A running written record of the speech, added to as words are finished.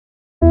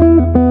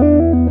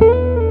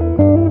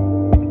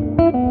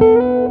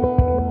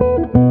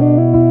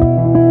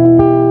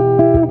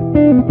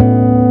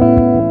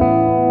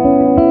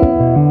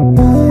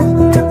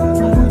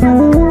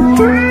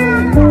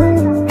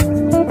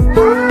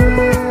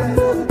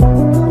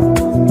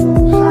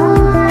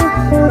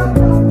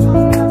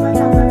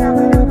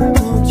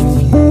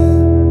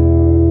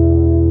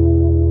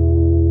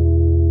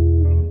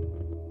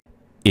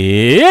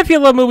you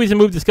love movies and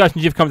movie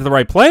discussions, you've come to the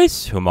right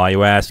place. Whom are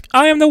you ask?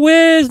 I am the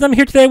Wiz, and I'm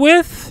here today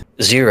with...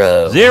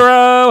 Zero.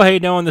 Zero! How you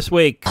doing this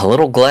week? A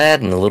little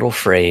glad and a little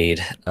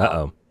afraid.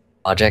 Uh-oh.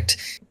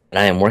 Project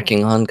that I am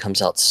working on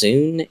comes out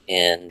soon,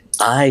 and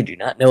I do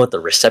not know what the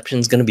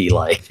reception's going to be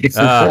like.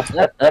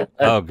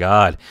 Oh,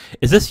 God.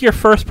 Is this your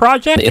first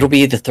project? It'll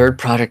be the third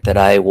project that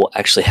I will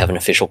actually have an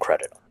official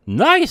credit on.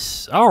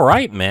 Nice. All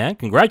right, man.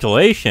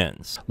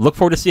 Congratulations. Look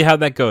forward to see how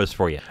that goes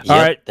for you. Yep, All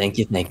right. Thank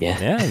you.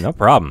 Yeah, no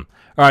problem.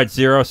 All right,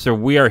 Zero. So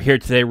we are here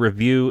today to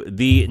review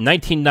the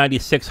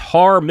 1996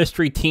 horror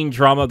mystery teen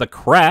drama The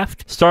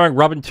Craft, starring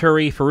Robin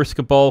Tunney,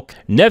 Fairuza Balk,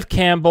 Neve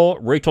Campbell,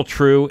 Rachel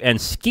True, and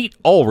Skeet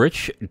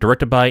Ulrich,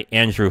 directed by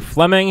Andrew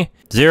Fleming.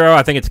 Zero,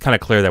 I think it's kind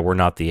of clear that we're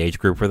not the age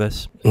group for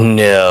this.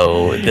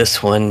 No,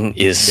 this one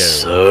is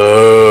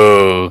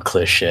so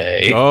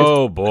cliche.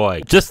 Oh,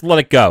 boy. Just let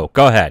it go.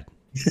 Go ahead.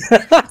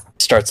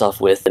 Starts off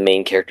with the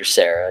main character,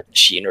 Sarah.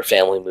 She and her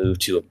family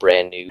moved to a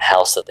brand new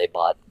house that they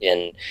bought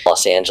in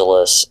Los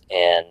Angeles,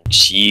 and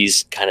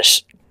she's kind of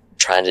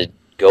trying to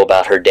go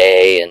about her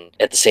day, and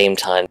at the same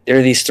time, there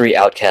are these three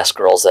outcast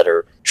girls that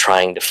are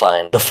trying to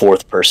find the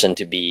fourth person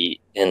to be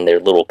in their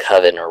little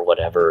coven or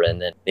whatever,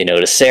 and then they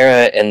notice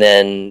Sarah, and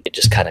then it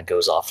just kind of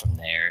goes off from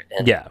there.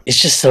 And yeah,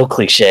 it's just so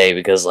cliche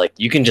because, like,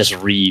 you can just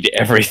read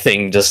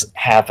everything just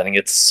happening.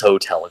 It's so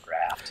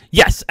telegraphed.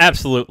 Yes,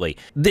 absolutely.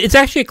 It's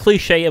actually a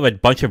cliche of a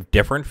bunch of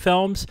different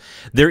films.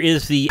 There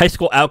is the high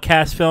school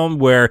outcast film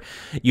where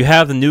you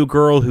have the new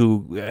girl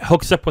who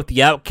hooks up with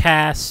the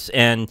outcasts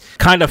and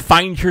kind of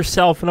finds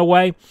herself in a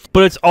way.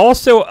 But it's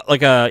also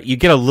like you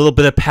get a little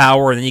bit of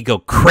power and then you go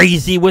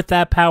crazy with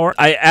that power.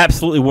 I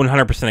absolutely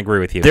 100% agree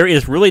with you. There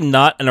is really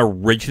not an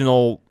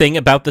original thing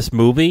about this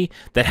movie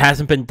that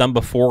hasn't been done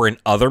before in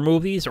other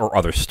movies or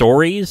other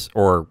stories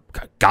or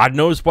God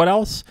knows what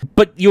else.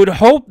 But you would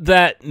hope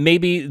that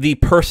maybe the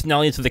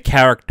personalities of the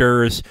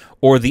characters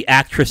or the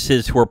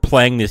actresses who are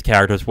playing these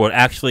characters would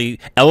actually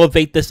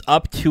elevate this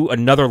up to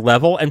another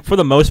level, and for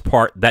the most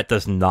part, that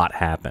does not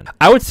happen.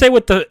 I would say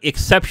with the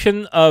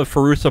exception of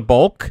Fairuza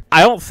Balk,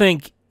 I don't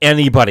think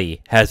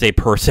anybody has a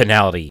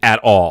personality at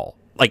all.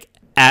 Like,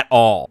 at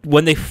all.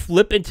 When they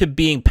flip into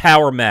being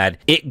power mad,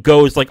 it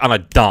goes like on a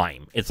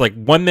dime. It's like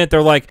 1 minute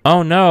they're like,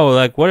 oh no,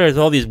 like what is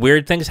all these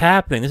weird things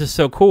happening? This is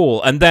so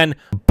cool. And then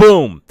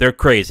boom, they're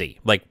crazy.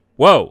 Like,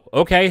 whoa,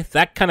 okay,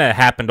 that kind of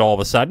happened all of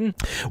a sudden.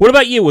 What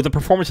about you with the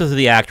performances of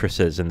the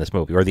actresses in this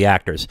movie, or the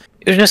actors?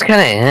 It was just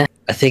kind of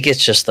I think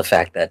it's just the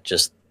fact that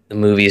just the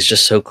movie is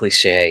just so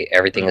cliche.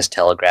 Everything is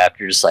telegraphed.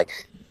 You're just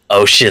like,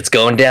 oh shit's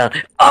going down.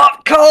 Oh,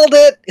 called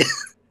it!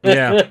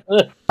 Yeah.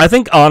 I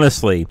think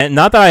honestly, and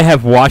not that I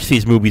have watched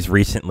these movies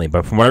recently,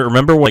 but from what I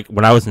remember, like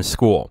when I was in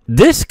school,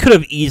 this could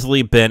have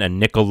easily been a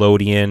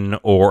Nickelodeon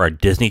or a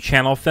Disney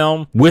Channel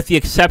film, with the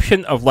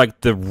exception of like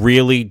the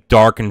really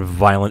dark and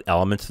violent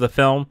elements of the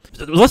film.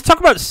 So let's talk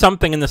about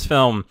something in this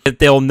film that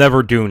they'll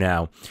never do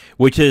now,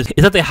 which is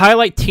that they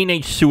highlight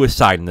teenage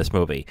suicide in this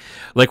movie.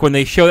 Like when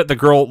they show that the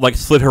girl like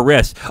slit her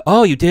wrist.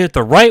 Oh, you did it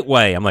the right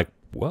way. I'm like,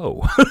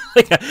 whoa.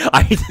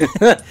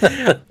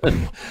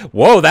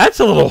 Whoa, that's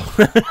a little...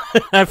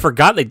 I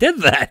forgot they did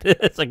that.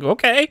 It's like,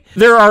 okay.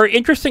 There are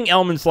interesting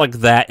elements like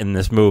that in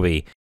this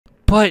movie,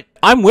 but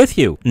I'm with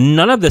you.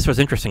 None of this was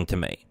interesting to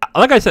me.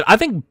 Like I said, I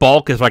think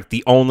Balk is like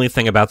the only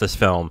thing about this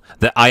film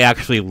that I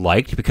actually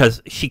liked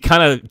because she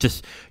kind of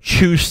just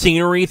chews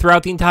scenery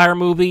throughout the entire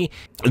movie.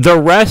 The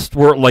rest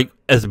were like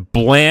as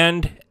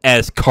bland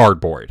as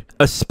cardboard,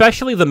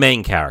 especially the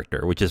main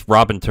character, which is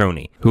Robin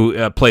Tunney,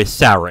 who plays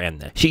Sarah in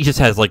this. She just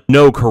has like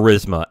no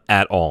charisma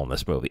at all in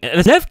this movie.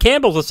 And Neve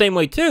Campbell's the same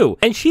way too,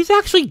 and she's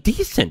actually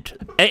decent.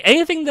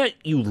 Anything that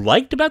you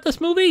liked about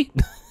this movie?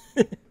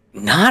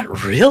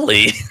 Not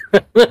really.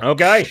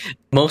 Okay.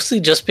 Mostly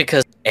just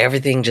because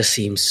everything just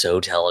seems so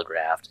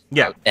telegraphed.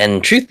 Yeah.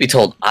 And truth be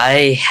told,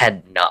 I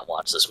had not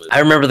watched this movie. I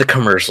remember the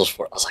commercials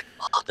for it. I was like,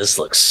 oh, this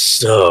looks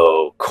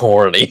so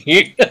corny.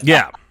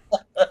 Yeah.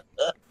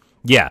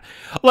 Yeah,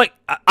 like,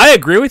 I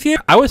agree with you.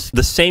 I was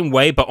the same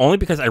way, but only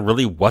because I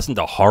really wasn't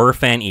a horror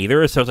fan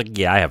either, so I was like,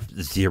 yeah, I have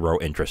zero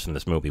interest in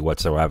this movie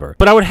whatsoever.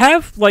 But I would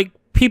have, like,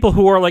 people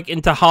who are, like,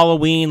 into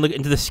Halloween, like,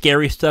 into the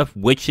scary stuff,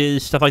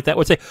 witches, stuff like that,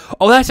 would say,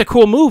 oh, that's a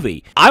cool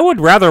movie. I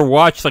would rather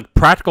watch, like,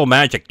 Practical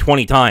Magic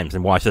 20 times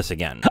than watch this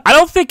again. I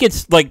don't think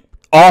it's, like,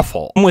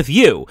 awful. I'm with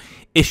you.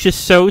 It's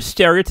just so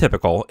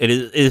stereotypical. It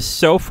is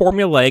so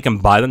formulaic and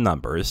by the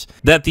numbers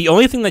that the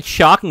only thing that's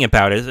shocking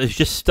about it is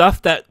just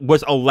stuff that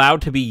was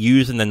allowed to be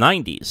used in the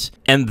 90s.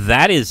 And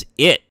that is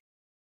it.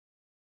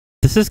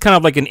 This is kind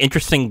of like an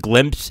interesting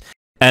glimpse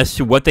as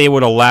to what they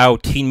would allow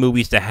teen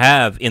movies to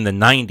have in the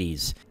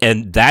 90s.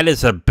 And that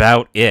is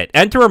about it.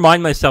 And to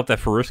remind myself that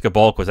Fairuza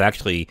Balk was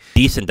actually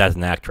decent as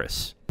an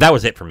actress. That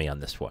was it for me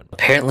on this one.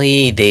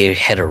 Apparently, they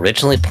had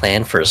originally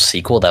planned for a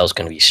sequel that was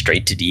going to be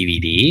straight to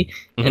DVD,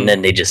 and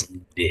then they just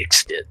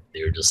nixed it.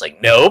 They were just like,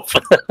 nope.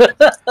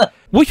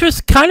 Which was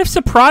kind of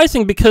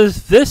surprising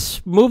because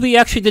this movie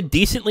actually did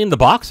decently in the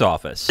box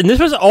office. And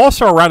this was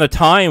also around a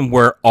time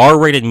where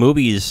R-rated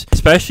movies,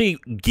 especially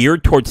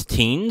geared towards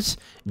teens,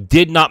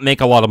 did not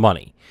make a lot of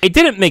money. It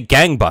didn't make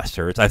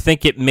gangbusters. I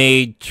think it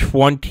made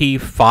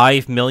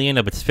 $25 million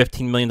of its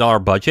 $15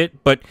 million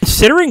budget. But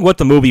considering what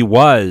the movie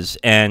was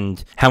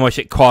and how much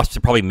it cost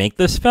to probably make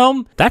this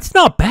film, that's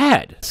not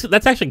bad.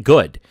 That's actually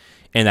good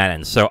in that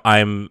end. So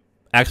I'm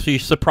actually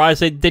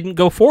surprised they didn't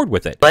go forward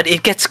with it. But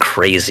it gets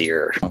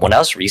crazier. When I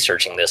was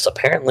researching this,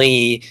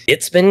 apparently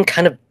it's been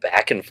kind of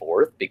back and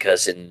forth,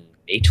 because in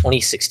May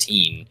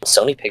 2016,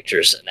 Sony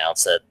Pictures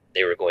announced that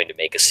they were going to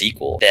make a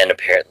sequel. Then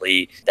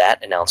apparently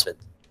that announcement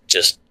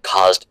just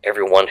caused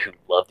everyone who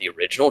loved the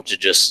original to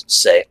just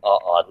say,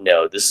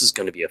 no, this is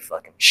going to be a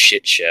fucking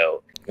shit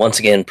show. Once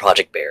again,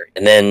 Project Barry.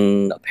 And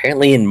then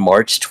apparently in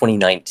March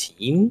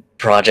 2019,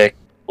 Project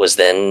was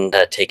then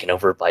taken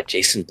over by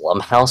Jason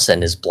Blumhouse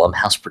and his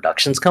Blumhouse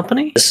Productions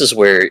company. This is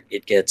where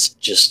it gets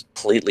just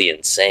completely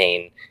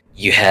insane.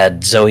 You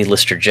had Zoe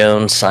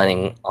Lister-Jones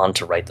signing on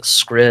to write the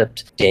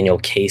script, Daniel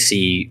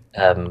Casey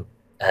to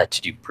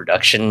do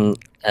production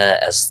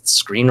as the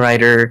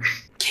screenwriter,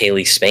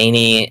 Kaylee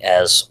Spaney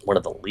as one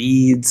of the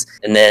leads,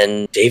 and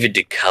then David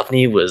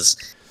Duchovny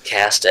was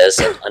cast as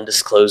an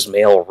undisclosed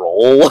male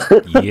role.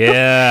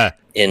 Yeah.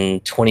 In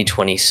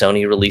 2020,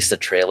 Sony released a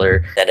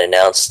trailer that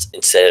announced,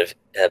 instead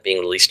of being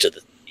released to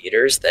the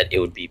theaters, that it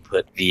would be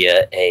put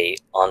via a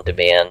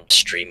on-demand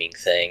streaming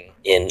thing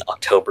in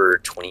October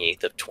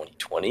 28th of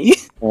 2020.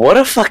 What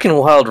a fucking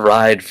wild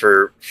ride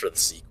for the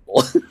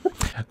sequel.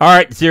 All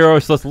right, Zero,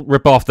 so let's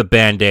rip off the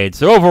Band-Aid.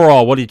 So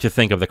overall, what did you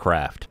think of The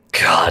Craft?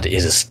 God, it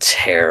is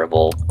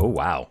terrible. Oh,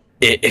 wow.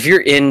 If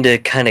you're into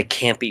kind of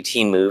campy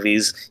teen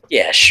movies,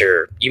 yeah,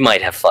 sure, you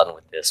might have fun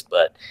with this,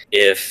 but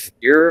if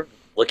you're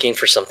looking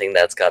for something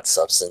that's got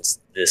substance,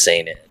 this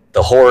ain't it.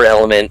 The horror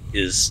element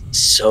is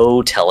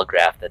so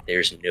telegraphed that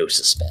there's no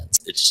suspense.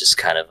 It's just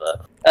kind of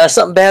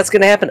something bad's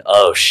gonna happen.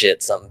 Oh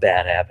shit, something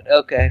bad happened.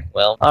 Okay,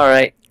 well,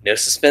 alright, no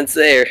suspense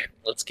there.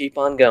 Let's keep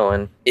on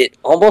going. It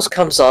almost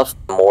comes off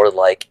more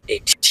like a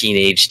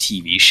teenage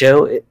TV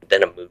show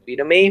than a movie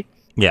to me.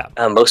 Yeah.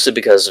 Mostly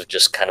because of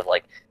just kind of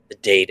like the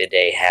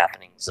day-to-day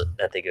happenings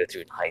that they go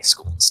through in high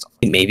school and stuff.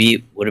 Maybe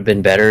it would have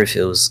been better if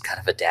it was kind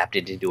of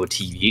adapted into a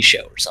TV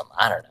show or something.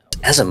 I don't know.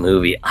 As a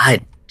movie, I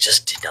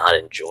just did not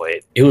enjoy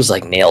it. It was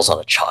like nails on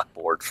a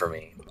chalkboard for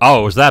me.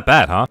 Oh, it was that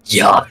bad, huh?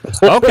 Yeah.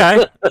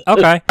 Okay.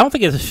 I don't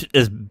think it's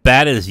as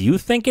bad as you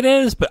think it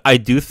is, but I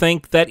do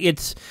think that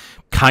it's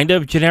kind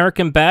of generic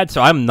and bad,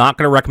 so I'm not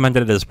going to recommend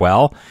it as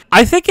well.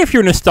 I think if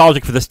you're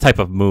nostalgic for this type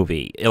of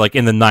movie, like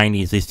in the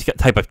 90s, these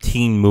type of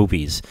teen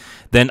movies,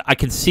 then I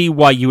can see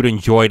why you would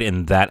enjoy it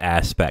in that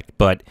aspect.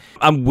 But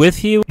I'm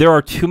with you. There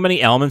are too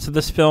many elements of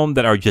this film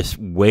that are just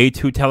way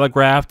too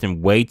telegraphed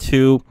and way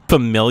too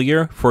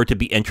familiar for it to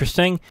be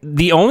interesting.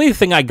 The only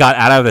thing I got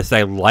out of this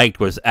I liked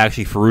was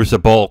actually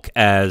Fairuza Balk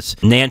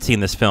as Nancy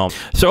in this film.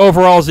 So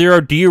overall, Zero,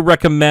 do you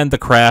recommend The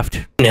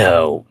Craft?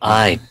 No,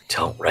 I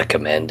don't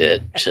recommend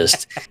it.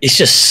 It's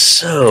just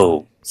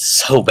so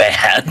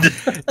bad.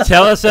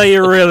 Tell us how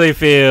you really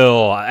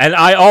feel. And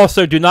I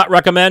also do not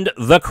recommend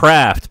The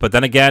Craft. But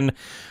then again,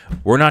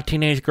 we're not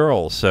teenage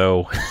girls,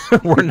 so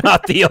we're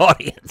not the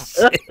audience.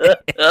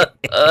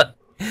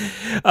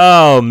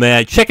 Oh,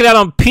 man. Check it out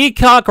on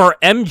Peacock or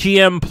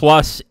MGM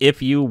Plus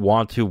if you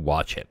want to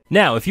watch it.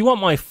 Now, if you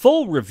want my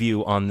full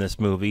review on this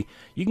movie,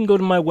 you can go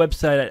to my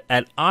website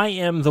at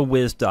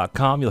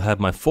IamTheWiz.com. You'll have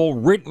my full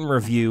written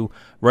review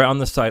right on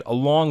the site,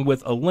 along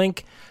with a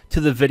link to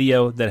the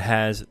video that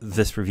has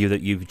this review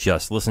that you've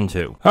just listened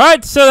to. All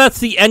right, so that's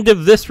the end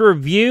of this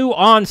review.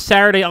 On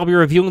Saturday, I'll be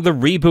reviewing the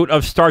reboot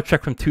of Star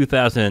Trek from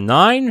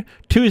 2009.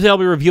 Tuesday, I'll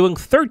be reviewing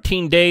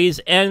 13 Days,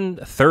 and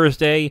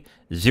Thursday,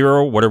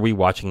 Zero, what are we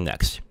watching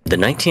next? The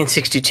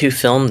 1962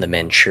 film, The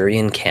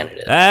Manchurian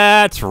Candidate.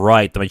 That's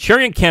right, The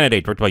Manchurian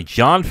Candidate, directed by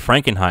John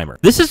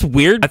Frankenheimer. This is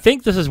weird. I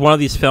think this is one of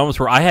these films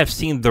where I have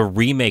seen the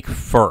remake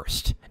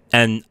first,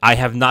 and I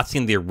have not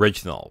seen the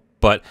original.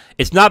 But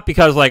it's not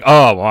because, like,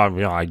 oh, well,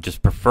 you know, I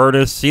just prefer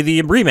to see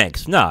the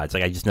remakes. No, it's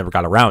like I just never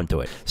got around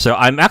to it. So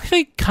I'm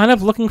actually kind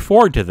of looking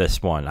forward to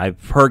this one.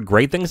 I've heard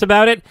great things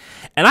about it,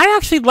 and I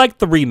actually liked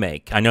the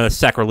remake. I know it's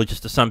sacrilegious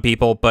to some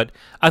people, but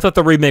I thought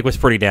the remake was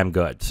pretty damn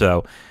good.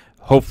 So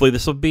hopefully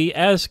this will be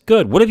as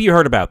good. What have you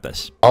heard about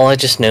this? All I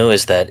just know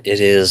is that it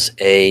is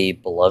a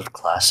beloved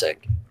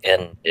classic,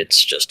 and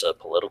it's just a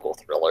political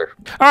thriller.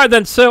 All right,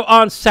 then. So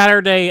on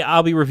Saturday,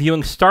 I'll be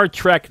reviewing Star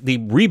Trek, the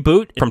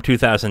reboot from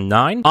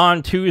 2009.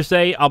 On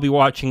Tuesday, I'll be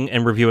watching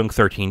and reviewing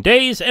 13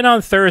 Days. And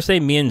on Thursday,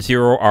 me and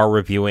Zero are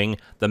reviewing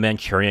The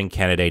Manchurian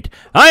Candidate.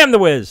 I am The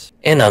Wiz.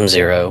 And I'm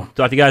Zero.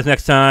 Talk to you guys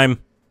next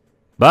time.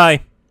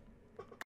 Bye.